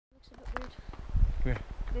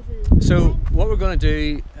So what we're going to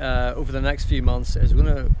do over the next few months is we're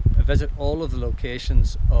going to visit all of the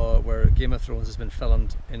locations where Game of Thrones has been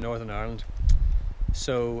filmed in Northern Ireland.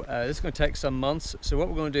 So this is going to take some months. So what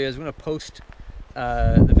we're going to do is we're going to post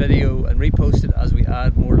the video and repost it as we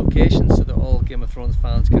add more locations so that all Game of Thrones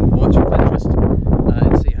fans can watch with interest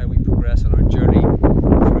and see how we progress on our journey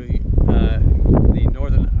through the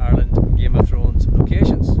Northern Ireland Game of Thrones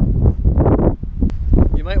locations.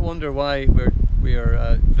 You might wonder why we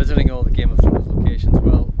are visiting all the Game of Thrones locations.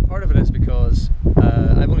 Well, part of it is because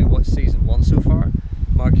I've only watched season 1 so far.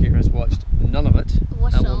 Mark here has watched none of it. I've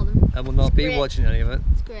watched all of them. And will not be watching any of it.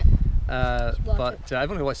 It's great. But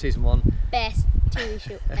I've only watched season 1. Best TV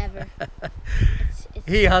show ever.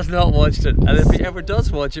 He has not watched it, and if he ever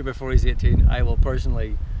does watch it before he's 18, I will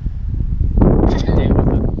personally deal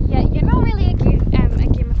with it. Yeah, you're not really a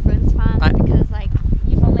Game of Thrones fan because like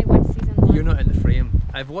you've only watched season 1. You're not in the frame.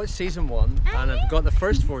 I've watched season 1 and I've got the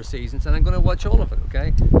first 4 seasons and I'm going to watch all of it,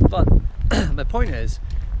 okay? But my point is,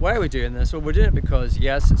 why are we doing this? Well, we're doing it because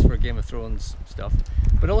yes, it's for Game of Thrones stuff,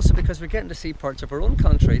 but also because we're getting to see parts of our own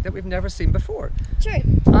country that we've never seen before. True.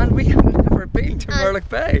 And we have never been to Murlock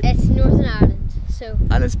Bay. It's Northern Ireland, so.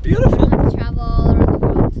 And it's beautiful. We don't have to travel all around the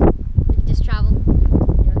world. We can just travel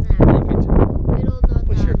Northern Ireland. Good old Northern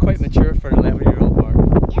Well, you're Ireland. quite mature for an 11-year-old, Mark.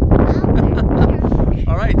 Yep.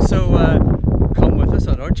 Alright, so come with us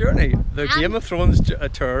on our journey. The Game of Thrones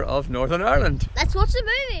tour of Northern Ireland. Let's watch the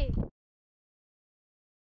movie.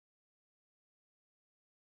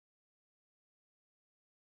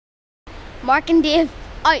 Mark and Dave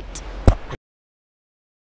out.